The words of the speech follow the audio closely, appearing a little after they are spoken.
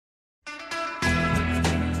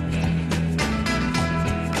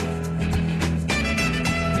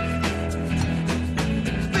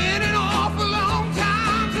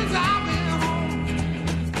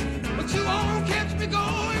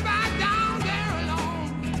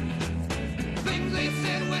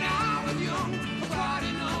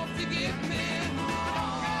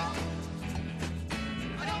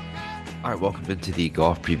All right, welcome into the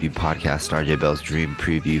Golf Preview Podcast, RJ Bell's Dream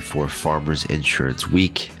Preview for Farmers Insurance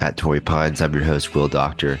Week at Torrey Pines. I'm your host, Will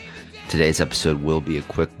Doctor. Today's episode will be a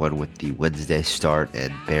quick one with the Wednesday start,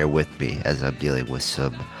 and bear with me as I'm dealing with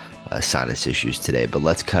some sinus issues today. But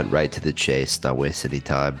let's cut right to the chase, not waste any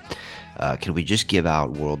time. Can we just give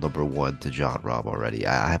out world number one to Jon Rahm already?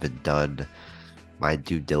 I haven't done my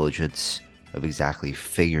due diligence of exactly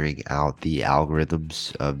figuring out the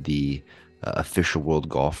algorithms of the official world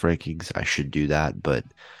golf rankings. I should do that, but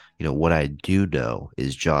what I do know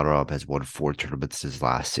is Jon Rahm has won 4 tournaments in his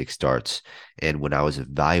last 6 starts, and when I was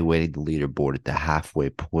evaluating the leaderboard at the halfway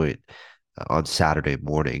point on Saturday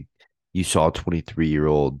morning, you saw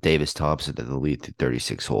 23-year-old Davis Thompson in the lead through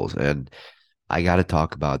 36 holes, and I got to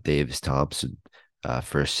talk about Davis Thompson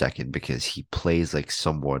for a second because he plays like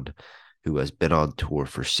someone who has been on tour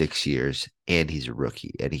for 6 years and he's a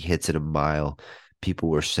rookie and he hits it a mile. People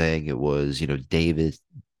were saying it was, David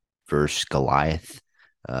versus Goliath,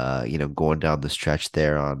 going down the stretch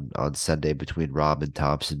there on Sunday between Rahm and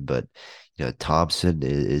Thompson. But, Thompson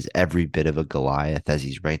is every bit of a Goliath as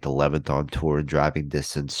he's ranked 11th on tour in driving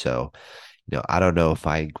distance. So, I don't know if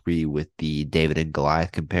I agree with the David and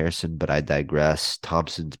Goliath comparison, but I digress.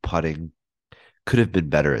 Thompson's putting could have been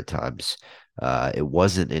better at times. It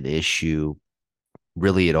wasn't an issue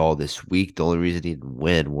really at all this week. The only reason he didn't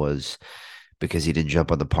win was because he didn't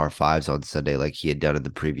jump on the par fives on Sunday like he had done in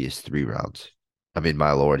the previous 3 rounds. I mean,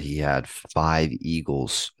 my lord, he had 5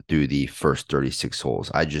 eagles through the first 36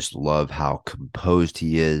 holes. I just love how composed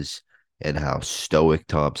he is and how stoic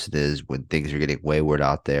Thompson is when things are getting wayward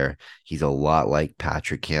out there. He's a lot like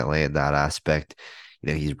Patrick Cantlay in that aspect.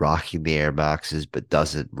 He's rocking the Air Maxes, but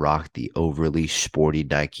doesn't rock the overly sporty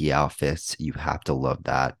Nike outfits. You have to love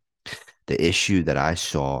that. The issue that I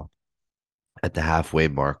saw at the halfway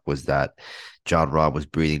mark was that Jon Rahm was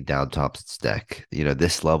breathing down Thompson's neck.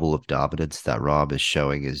 This level of dominance that Rahm is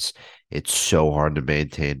showing it's so hard to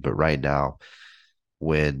maintain. But right now,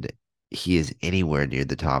 when he is anywhere near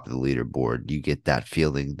the top of the leaderboard, you get that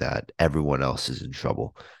feeling that everyone else is in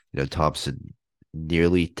trouble. Thompson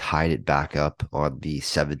nearly tied it back up on the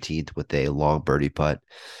 17th with a long birdie putt,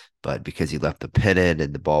 but because he left the pin in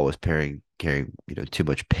and the ball was carrying too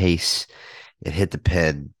much pace, it hit the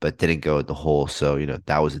pin but didn't go in the hole. So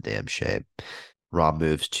that was a damn shame. Rahm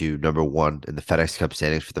moves to number one in the FedEx Cup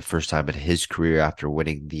standings for the first time in his career after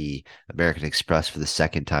winning the American Express for the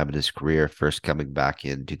second time in his career, first coming back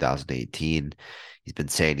in 2018. He's been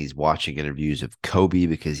saying he's watching interviews of Kobe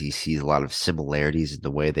because he sees a lot of similarities in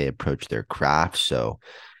the way they approach their craft. So,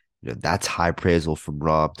 that's high praisal from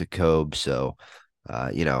Rahm to Kobe. So,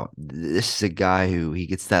 this is a guy who he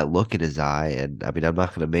gets that look in his eye. And I mean, I'm not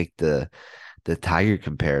going to make the Tiger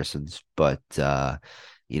comparisons, but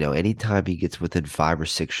anytime he gets within 5 or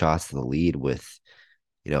 6 shots of the lead with,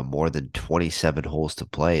 more than 27 holes to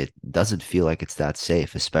play, it doesn't feel like it's that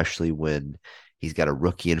safe, especially when he's got a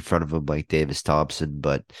rookie in front of him like Davis Thompson.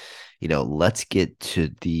 But, let's get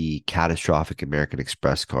to the catastrophic American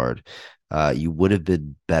Express card. You would have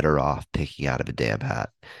been better off picking out of a damn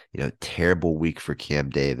hat. Terrible week for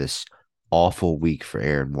Cam Davis. Awful week for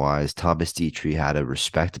Aaron Wise. Thomas Dietrich had a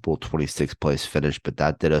respectable 26th place finish, but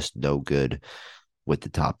that did us no good with the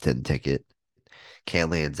top 10 ticket.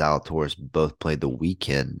 Cantlay and Zalatoris both played the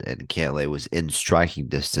weekend, and Cantlay was in striking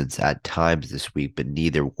distance at times this week, but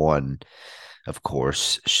neither one. Of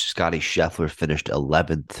course, Scotty Scheffler finished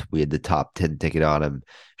 11th. We had the top 10 ticket on him.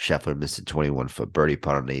 Scheffler missed a 21-foot birdie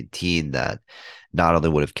putt on 18 that not only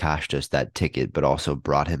would have cashed us that ticket, but also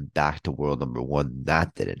brought him back to world number one.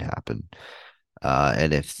 That didn't happen.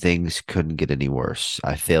 And if things couldn't get any worse,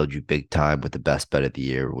 I failed you big time with the best bet of the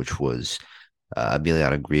year, which was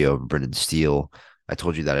Emiliano Grillo and Brendan Steele. I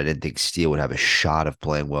told you that I didn't think Steele would have a shot of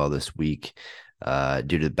playing well this week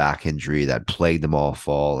due to the back injury that plagued them all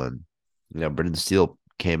fall. And Brendan Steele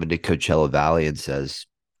came into Coachella Valley and says,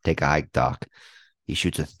 "Take a hike, Doc." He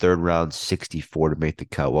shoots a third round 64 to make the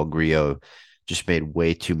cut, while Grillo just made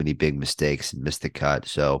way too many big mistakes and missed the cut.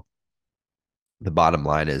 So the bottom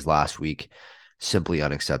line is last week, simply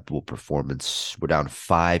unacceptable performance. We're down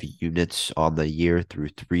 5 units on the year through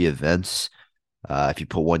 3 events. If you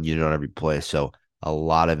put 1 unit on every play. So a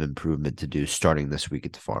lot of improvement to do starting this week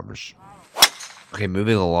at the Farmers. Okay,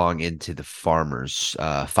 moving along into the Farmers.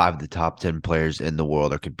 5 of the top 10 players in the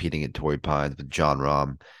world are competing at Torrey Pines, with Jon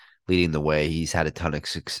Rahm leading the way. He's had a ton of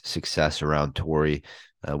success around Torrey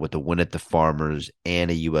with a win at the Farmers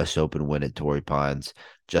and a U.S. Open win at Torrey Pines.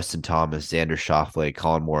 Justin Thomas, Xander Schauffele,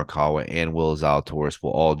 Colin Morikawa, and Will Zalatoris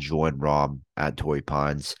will all join Rahm at Torrey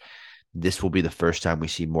Pines. This will be the first time we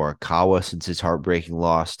see Morikawa since his heartbreaking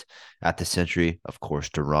loss at the Century, of course,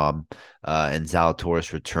 to Rahm. And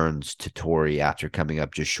Zalatoris returns to Torrey after coming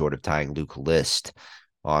up just short of tying Luke List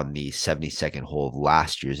on the 72nd hole of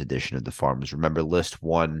last year's edition of the Farmers. Remember, List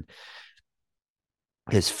won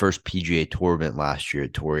his first PGA Tour event last year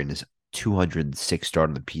at Torrey and his 206th start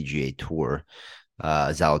on the PGA Tour.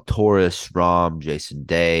 Zalatoris, Rahm, Jason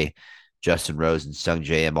Day, Justin Rose, and Sung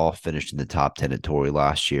J M all finished in the top 10 at Torrey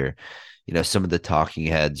last year. Some of the talking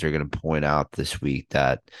heads are going to point out this week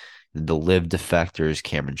that the live defectors,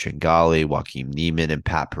 Cameron Tringali, Joaquin Niemann, and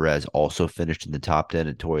Pat Perez also finished in the top 10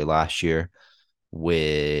 at Torrey last year,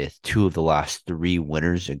 with two of the last three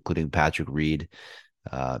winners, including Patrick Reed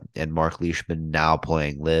and Mark Leishman, now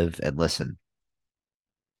playing live. And listen,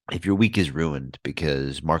 if your week is ruined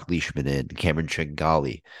because Mark Leishman and Cameron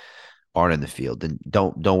Tringali aren't in the field, then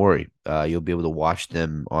don't worry. You'll be able to watch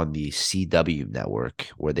them on the CW network,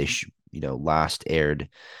 where they last aired.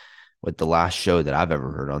 What the last show that I've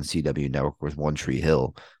ever heard on CW network was One Tree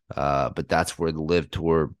Hill. But that's where the Live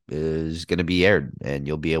Tour is going to be aired, and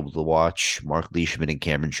you'll be able to watch Mark Leishman and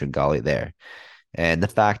Cameron Tringali there. And the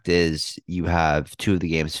fact is, you have two of the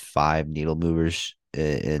game's five needle movers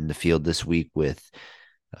in the field this week with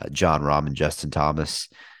Jon Rahm and Justin Thomas.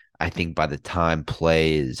 I think by the time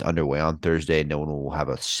play is underway on Thursday, no one will have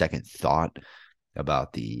a second thought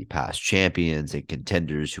about the past champions and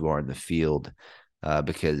contenders who are in the field,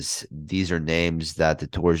 because these are names that the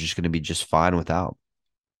tour is just going to be just fine without.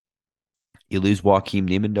 You lose Joaquin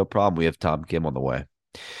Niemann, no problem. We have Tom Kim on the way.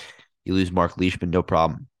 You lose Mark Leishman, no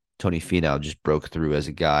problem. Tony Finau just broke through as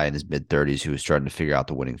a guy in his mid-30s who was starting to figure out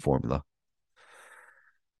the winning formula.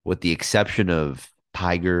 With the exception of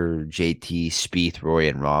Tiger, JT, Spieth, Rory,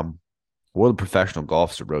 and Rahm, world of professional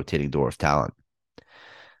golf is a rotating door of talent.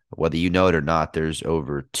 Whether you know it or not, there's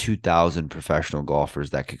over 2,000 professional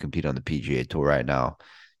golfers that could compete on the PGA Tour right now.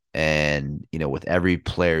 And, with every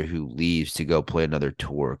player who leaves to go play another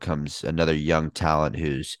tour comes another young talent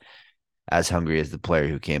who's as hungry as the player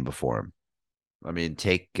who came before him. I mean,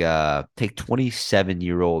 take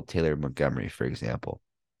 27-year-old Taylor Montgomery, for example,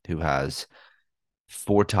 who has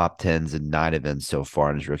 4 top tens and 9 events so far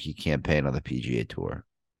in his rookie campaign on the PGA Tour.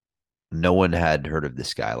 No one had heard of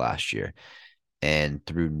this guy last year. And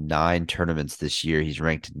through 9 tournaments this year, he's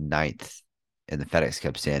ranked 9th in the FedEx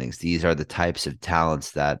Cup standings. These are the types of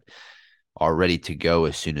talents that are ready to go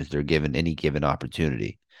as soon as they're given any given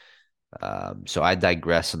opportunity. So I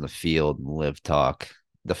digress on the field and live talk.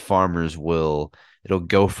 The Farmers it'll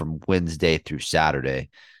go from Wednesday through Saturday,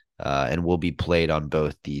 and will be played on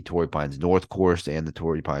both the Torrey Pines North course and the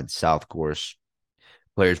Torrey Pines South course.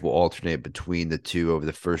 Players will alternate between the two over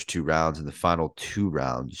the first 2 rounds, and the final 2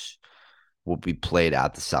 rounds will be played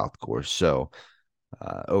at the South course. So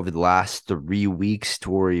over the last 3 weeks,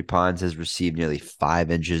 Torrey Pines has received nearly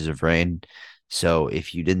 5 inches of rain. So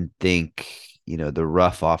if you didn't think, the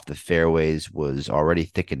rough off the fairways was already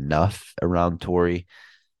thick enough around Torrey,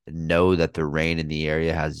 know that the rain in the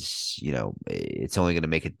area has, it's only going to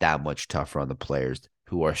make it that much tougher on the players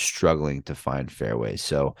who are struggling to find fairways.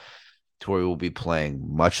 So Torrey will be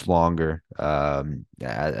playing much longer,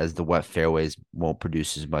 as the wet fairways won't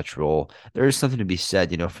produce as much roll. There is something to be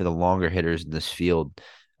said, for the longer hitters in this field.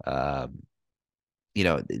 The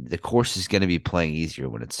course is going to be playing easier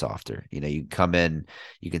when it's softer. You come in,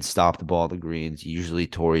 you can stop the ball at the greens. Usually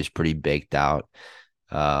Torrey's pretty baked out.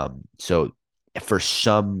 So for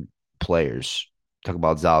some players, talk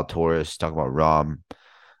about Zalatoris, talk about Rahm,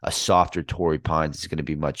 a softer Torrey Pines is going to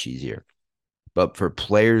be much easier. But for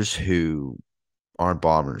players who aren't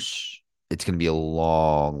bombers, it's going to be a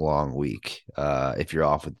long, long week if you're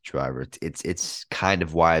off with the driver. It's kind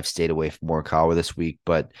of why I've stayed away from Morikawa this week,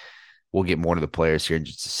 but we'll get more to the players here in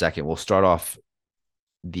just a second. We'll start off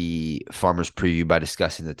the Farmers preview by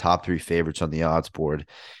discussing the top 3 favorites on the odds board.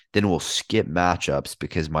 Then we'll skip matchups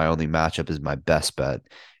because my only matchup is my best bet,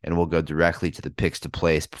 and we'll go directly to the picks to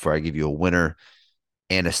place before I give you a winner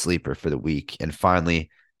and a sleeper for the week. And finally,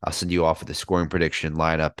 I'll send you off with a scoring prediction,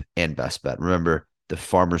 lineup, and best bet. Remember, the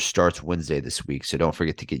Farmers starts Wednesday this week, so don't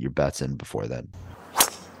forget to get your bets in before then.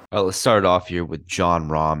 All right, let's start off here with Jon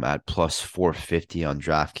Rahm at plus 450 on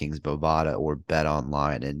DraftKings, Bovada, or Bet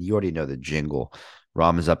Online. And you already know the jingle.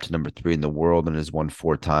 Rahm is up to number 3 in the world and has won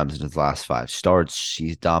 4 times in his last 5 starts.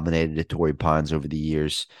 He's dominated at Torrey Pines over the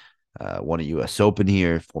years. Won a U.S. Open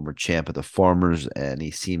here, former champ of the Farmers, and he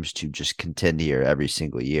seems to just contend here every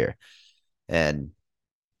single year. And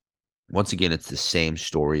once again, it's the same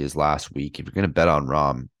story as last week. If you're going to bet on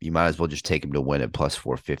Rahm, you might as well just take him to win at plus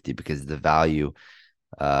 450 because the value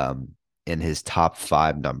in his top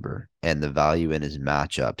 5 number and the value in his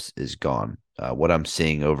matchups is gone. What I'm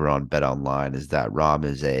seeing over on Bet Online is that Rahm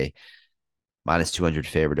is a minus 200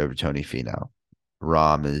 favorite over Tony Finau.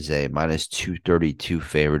 Rahm is a minus 232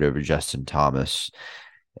 favorite over Justin Thomas.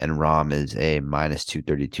 And Rahm is a minus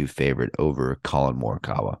 232 favorite over Colin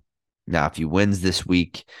Morikawa. Now, if he wins this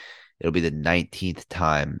week, it'll be the 19th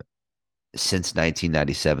time since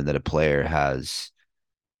 1997 that a player has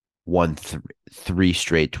won three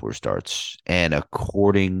straight tour starts. And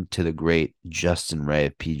according to the great Justin Ray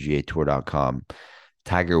of PGAtour.com,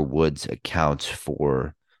 Tiger Woods accounts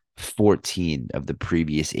for 14 of the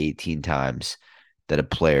previous 18 times that a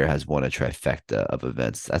player has won a trifecta of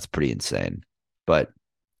events. That's pretty insane. But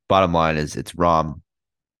bottom line is it's Rahm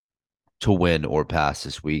to win or pass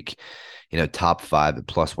this week. Top five at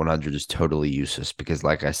plus 100 is totally useless because,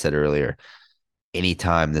 like I said earlier,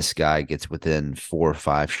 anytime this guy gets within 4 or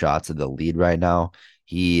 5 shots of the lead right now,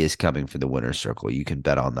 he is coming for the winner's circle. You can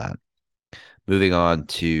bet on that. Moving on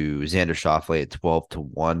to Xander Schauffele at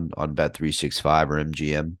 12-1 on Bet365 or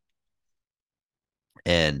MGM.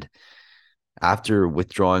 And after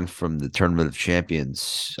withdrawing from the Tournament of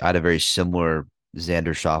Champions, I had a very similar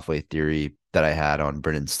Xander Schauffele theory that I had on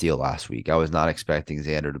Brendan Steele last week. I was not expecting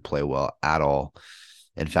Xander to play well at all.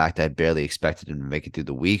 In fact, I barely expected him to make it through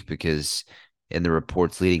the week because in the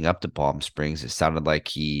reports leading up to Palm Springs, it sounded like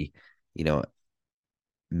he,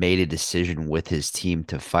 made a decision with his team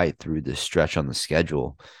to fight through the stretch on the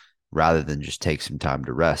schedule rather than just take some time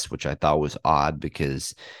to rest, which I thought was odd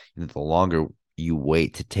because the longer you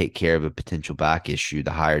wait to take care of a potential back issue,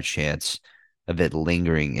 the higher chance of it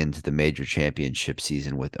lingering into the major championship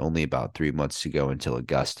season with only about 3 months to go until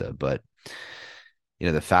Augusta. But,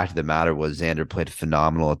 the fact of the matter was Xander played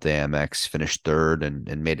phenomenal at the Amex, finished third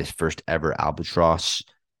and made his first ever albatross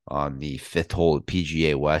on the 5th hole at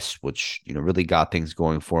PGA West, which, really got things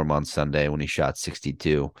going for him on Sunday when he shot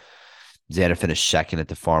 62. Xander finished second at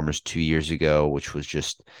the Farmers 2 years ago, which was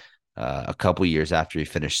just a couple years after he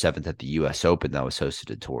finished 7th at the U.S. Open that was hosted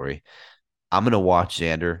at Torrey. I'm going to watch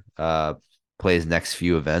Xander play his next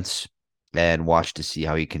few events and watch to see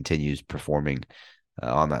how he continues performing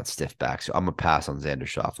on that stiff back. So I'm going to pass on Xander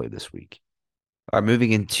Schauffele this week. All right,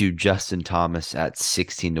 moving into Justin Thomas at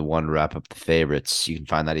 16-1 to wrap up the favorites. You can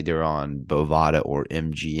find that either on Bovada or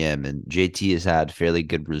MGM. And JT has had fairly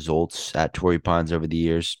good results at Torrey Pines over the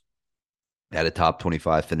years. Had a top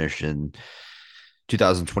 25 finish in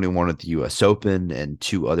 2021 at the U.S. Open and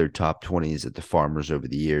 2 other top 20s at the Farmers over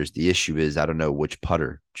the years. The issue is I don't know which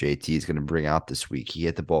putter JT is going to bring out this week. He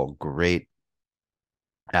hit the ball great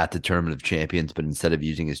at the Tournament of Champions, but instead of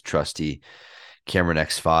using his trusty Cameron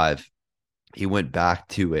X5, he went back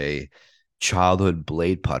to a childhood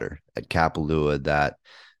blade putter at Kapalua that,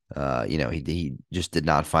 he just did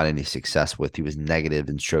not find any success with. He was negative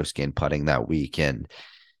in strokes gained putting that week. And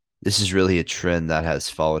this is really a trend that has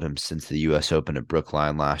followed him since the U.S. Open at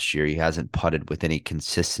Brookline last year. He hasn't putted with any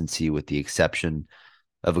consistency with the exception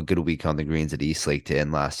of a good week on the greens at Eastlake to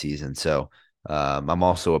end last season. So I'm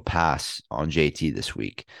also a pass on JT this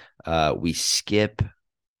week. We skip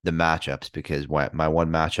the matchups because my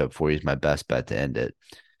one matchup for you is my best bet to end it.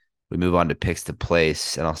 We move on to picks to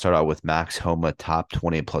place, and I'll start out with Max Homa top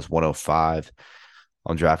 20 plus 105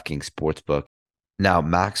 on DraftKings Sportsbook. Now,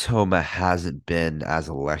 Max Homa hasn't been as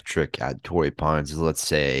electric at Torrey Pines as, let's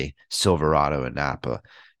say, Silverado and Napa.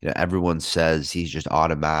 Everyone says he's just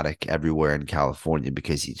automatic everywhere in California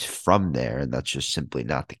because he's from there, and that's just simply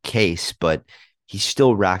not the case. But he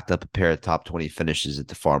still racked up a pair of top 20 finishes at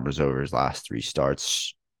the Farmers over his last 3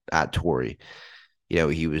 starts at Torrey.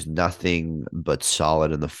 He was nothing but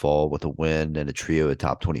solid in the fall with a win and a trio of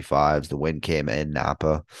top 25s. The win came in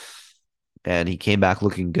Napa. And he came back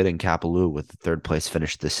looking good in Kapalua with the 3rd place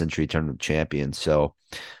finish at the Century Tournament Champions. So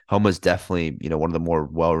Homa's definitely, one of the more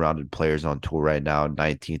well-rounded players on tour right now,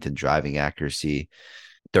 19th in driving accuracy,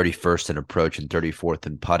 31st in approach, and 34th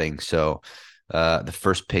in putting. So the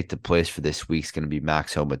first pick to place for this week is going to be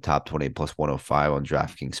Max Homa top 20 plus 105 on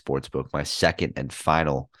DraftKings Sportsbook. My second and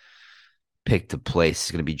final pick to place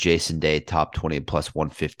is going to be Jason Day top 20 plus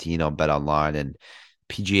 115 on Bet Online. And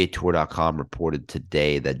PGAtour.com reported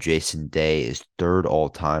today that Jason Day is 3rd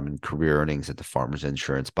all-time in career earnings at the Farmers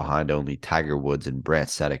Insurance behind only Tiger Woods and Brandt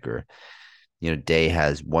Snedeker. Day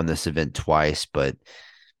has won this event twice, but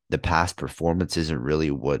the past performance isn't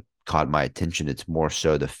really what caught my attention. It's more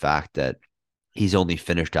so the fact that he's only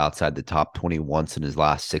finished outside the top 20 once in his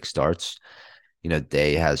last 6 starts.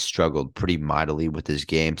 Day has struggled pretty mightily with his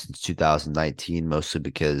game since 2019, mostly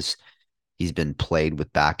because he's been plagued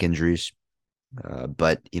with back injuries.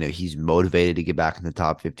 But, he's motivated to get back in the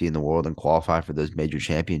top 50 in the world and qualify for those major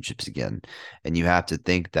championships again. And you have to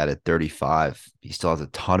think that at 35, he still has a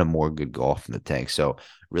ton of more good golf in the tank. So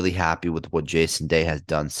really happy with what Jason Day has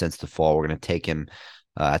done since the fall. We're going to take him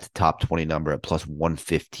at the top 20 number at plus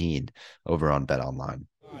 115 over on Bet Online.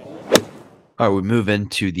 All right, we move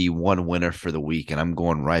into the one winner for the week, and I'm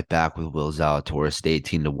going right back with Will Zalatoris,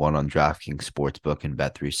 18-1 on DraftKings Sportsbook and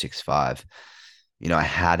Bet365. I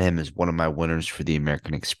had him as one of my winners for the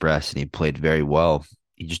American Express, and he played very well.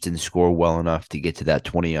 He just didn't score well enough to get to that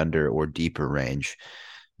 20 under or deeper range.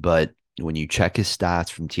 But when you check his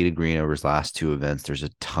stats from tee to green over his last two events, there's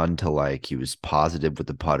a ton to like. He was positive with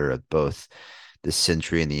the putter at both the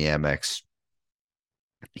Century and the Amex.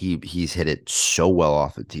 He's hit it so well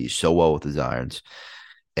off the tee, so well with his irons.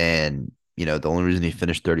 And, the only reason he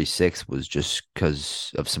finished 36 was just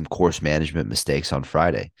because of some course management mistakes on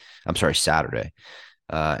Friday. I'm sorry, Saturday.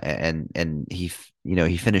 And he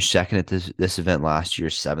finished second at this event last year,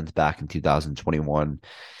 seventh back in 2021.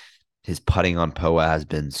 His putting on POA has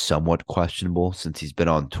been somewhat questionable since he's been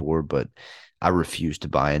on tour, but I refuse to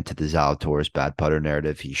buy into the Zalatoris bad putter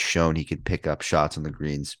narrative. He's shown he can pick up shots on the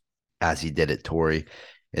greens as he did at Torrey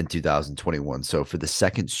in 2021. So for the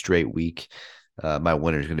second straight week, my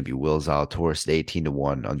winner is going to be Will Zalatoris at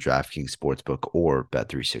 18-1 on DraftKings Sportsbook or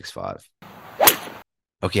Bet365.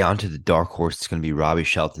 Okay, on to the dark horse. It's going to be Robbie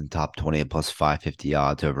Shelton, top 20 at plus 550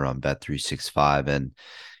 odds over on Bet365. And,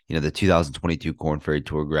 the 2022 Korn Ferry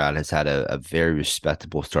Tour grad has had a very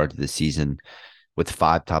respectable start to the season with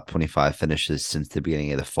 5 top 25 finishes since the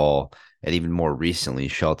beginning of the fall. And even more recently,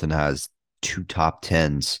 Shelton has 2 top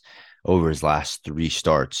 10s over his last 3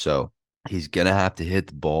 starts. So he's going to have to hit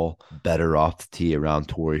the ball better off the tee around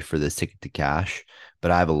Torrey for this ticket to cash.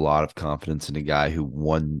 But I have a lot of confidence in a guy who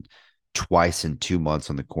won twice in 2 months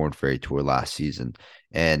on the Korn Ferry Tour last season.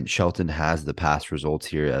 And Shelton has the past results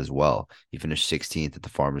here as well. He finished 16th at the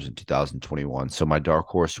Farmers in 2021. So my dark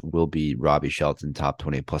horse will be Robbie Shelton, top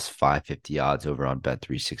 20 plus 550 odds over on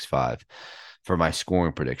Bet365. For my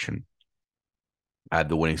scoring prediction, I have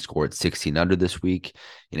the winning score at 16 under this week.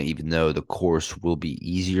 Even though the course will be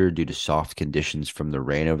easier due to soft conditions from the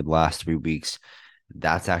rain over the last 3 weeks,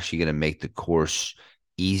 that's actually going to make the course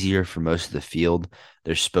easier for most of the field.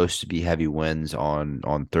 There's supposed to be heavy winds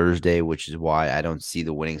on Thursday, which is why I don't see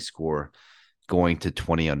the winning score going to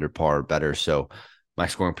 20 under par or better. So my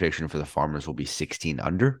scoring prediction for the Farmers will be 16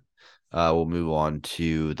 under. We'll move on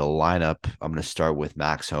to the lineup. I'm going to start with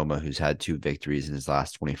Max Homa, who's had 2 victories in his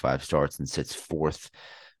last 25 starts and sits 4th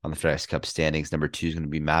on the FedEx Cup standings. Number 2 is going to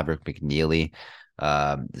be Maverick McNeely.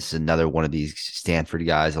 This is another one of these Stanford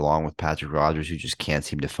guys, along with Patrick Rogers, who just can't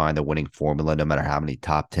seem to find the winning formula, no matter how many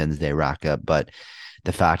top 10s they rack up. But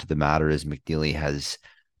the fact of the matter is McNeely has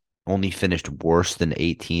only finished worse than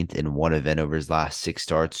 18th in one event over his last 6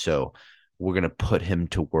 starts. So we're going to put him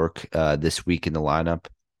to work this week in the lineup.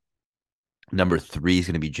 Number 3 is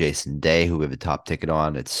going to be Jason Day, who we have a top ticket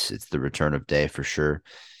on. It's the return of Day for sure.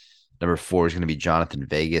 Number 4 is going to be Jonathan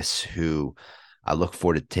Vegas, who I look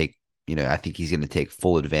forward to take. I think he's going to take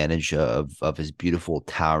full advantage of his beautiful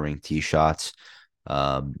towering tee shots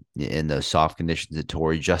in those soft conditions at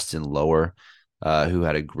Torrey. Justin Lower, who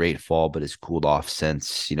had a great fall but has cooled off since.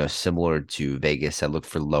 Similar to Vegas, I look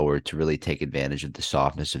for Lower to really take advantage of the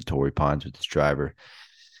softness of Torrey Pines with his driver.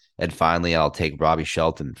 And finally, I'll take Robbie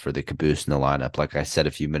Shelton for the caboose in the lineup. Like I said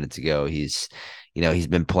a few minutes ago, he's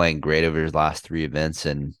been playing great over his last 3 events,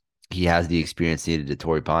 and he has the experience needed at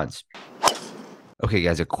Torrey Pines. Okay,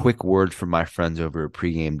 guys, a quick word from my friends over at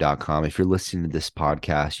pregame.com. If you're listening to this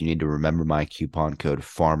podcast, you need to remember my coupon code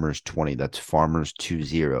FARMERS20. That's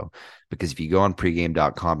FARMERS20. Because if you go on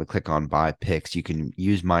pregame.com and click on buy picks, you can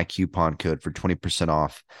use my coupon code for 20%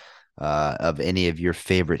 off of any of your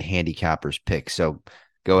favorite handicappers picks. So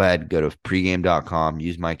go ahead, go to pregame.com,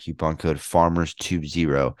 use my coupon code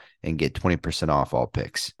FARMERS20 and get 20% off all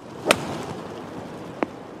picks.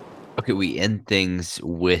 Okay, we end things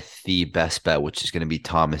with the best bet, which is going to be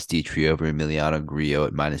Thomas Dietrich over Emiliano Grillo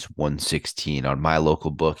at minus 116 on my local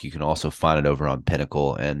book. You can also find it over on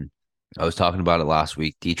Pinnacle. And I was talking about it last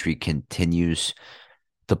week. Dietrich continues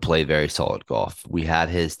to play very solid golf. We had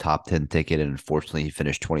his top 10 ticket, and unfortunately, he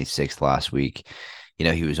finished 26th last week.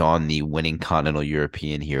 He was on the winning Continental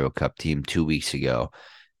European Hero Cup team 2 weeks ago.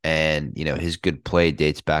 And, his good play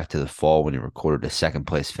dates back to the fall when he recorded a second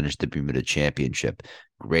place finish at the Bermuda Championship.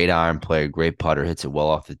 Great iron player, great putter, hits it well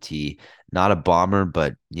off the tee. Not a bomber,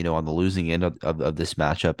 but, on the losing end of this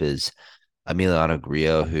matchup is Emiliano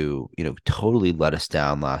Grillo, who, totally let us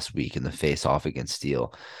down last week in the face-off against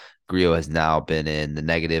Steele. Grillo has now been in the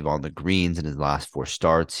negative on the greens in his last 4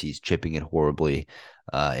 starts. He's chipping it horribly,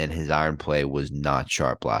 and his iron play was not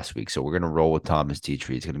sharp last week. So we're going to roll with Thomas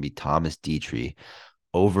Dietrich. It's going to be Thomas Dietrich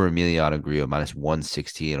over Emiliano Grillo, minus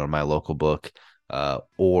 116 on my local book,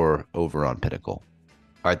 or over on Pinnacle.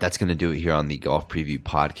 All right, that's going to do it here on the Golf Preview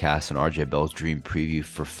Podcast and RJ Bell's Dream Preview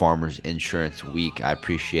for Farmers Insurance Week. I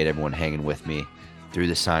appreciate everyone hanging with me through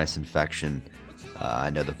the sinus infection. I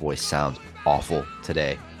know the voice sounds awful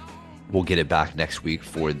today. We'll get it back next week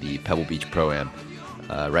for the Pebble Beach Pro-Am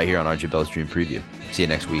right here on RJ Bell's Dream Preview. See you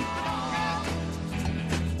next week.